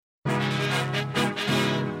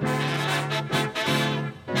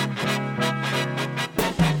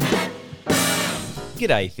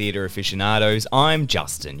G'day theatre aficionados, I'm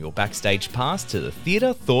Justin, your backstage pass to the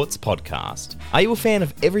Theatre Thoughts podcast. Are you a fan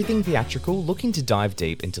of everything theatrical, looking to dive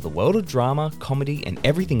deep into the world of drama, comedy and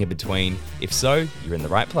everything in between? If so, you're in the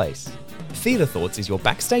right place. Theatre Thoughts is your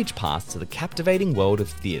backstage pass to the captivating world of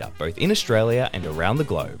theatre, both in Australia and around the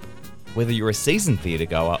globe. Whether you're a seasoned theatre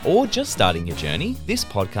goer or just starting your journey, this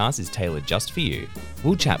podcast is tailored just for you.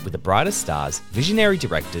 We'll chat with the brightest stars, visionary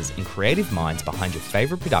directors and creative minds behind your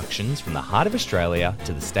favourite productions from the heart of Australia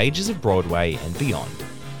to the stages of Broadway and beyond.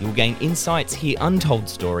 You'll gain insights, hear untold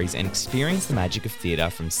stories and experience the magic of theatre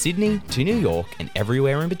from Sydney to New York and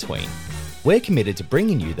everywhere in between. We're committed to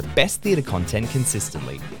bringing you the best theatre content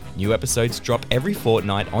consistently. New episodes drop every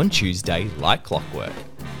fortnight on Tuesday like clockwork.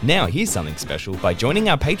 Now here's something special. By joining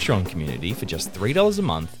our Patreon community for just $3 a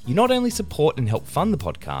month, you not only support and help fund the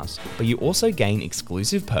podcast, but you also gain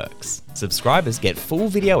exclusive perks. Subscribers get full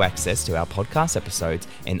video access to our podcast episodes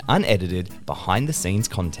and unedited behind-the-scenes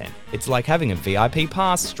content. It's like having a VIP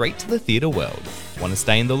pass straight to the theatre world. Want to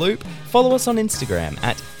stay in the loop? Follow us on Instagram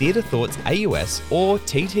at TheatreThoughtsAUS or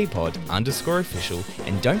TTPod_official,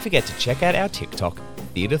 and don't forget to check out our TikTok,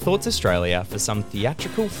 Theatre Thoughts Australia, for some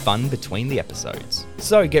theatrical fun between the episodes.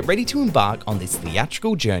 So get ready to embark on this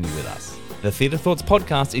theatrical journey with us. The Theatre Thoughts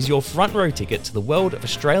podcast is your front row ticket to the world of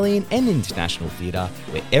Australian and international theatre,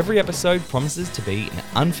 where every episode promises to be an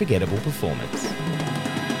unforgettable performance.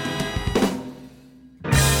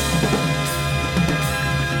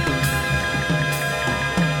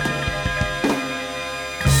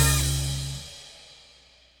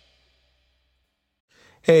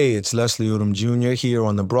 Hey, it's Leslie Odom Jr. here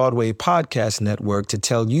on the Broadway Podcast Network to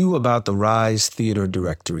tell you about the Rise Theater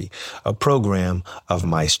Directory, a program of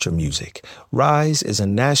Maestro Music. Rise is a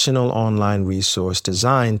national online resource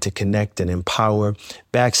designed to connect and empower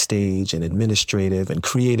backstage and administrative and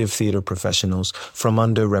creative theater professionals from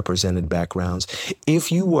underrepresented backgrounds.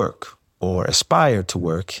 If you work or aspire to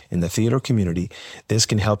work in the theater community, this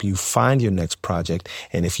can help you find your next project.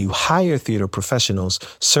 And if you hire theater professionals,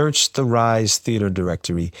 search the Rise Theater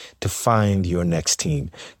Directory to find your next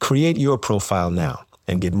team. Create your profile now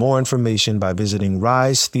and get more information by visiting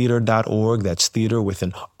risetheatre.org. That's theater with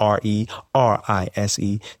an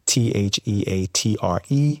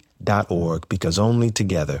RERISETHEATRE.org, because only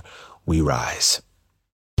together we rise.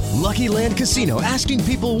 Lucky Land Casino, asking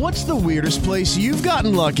people, what's the weirdest place you've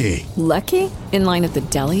gotten lucky? Lucky? In line at the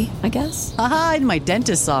deli, I guess? Aha, in my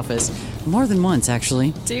dentist's office. More than once,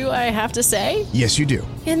 actually. Do I have to say? Yes, you do.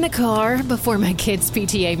 In the car before my kids'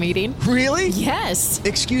 PTA meeting. Really? Yes.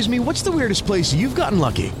 Excuse me, what's the weirdest place you've gotten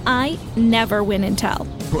lucky? I never win and tell.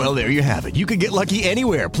 Well, there you have it. You can get lucky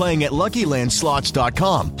anywhere, playing at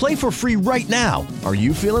LuckyLandSlots.com. Play for free right now. Are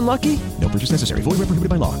you feeling lucky? No purchase necessary. Void where prohibited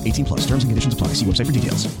by law. 18+. Terms and conditions apply. See website for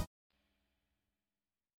details.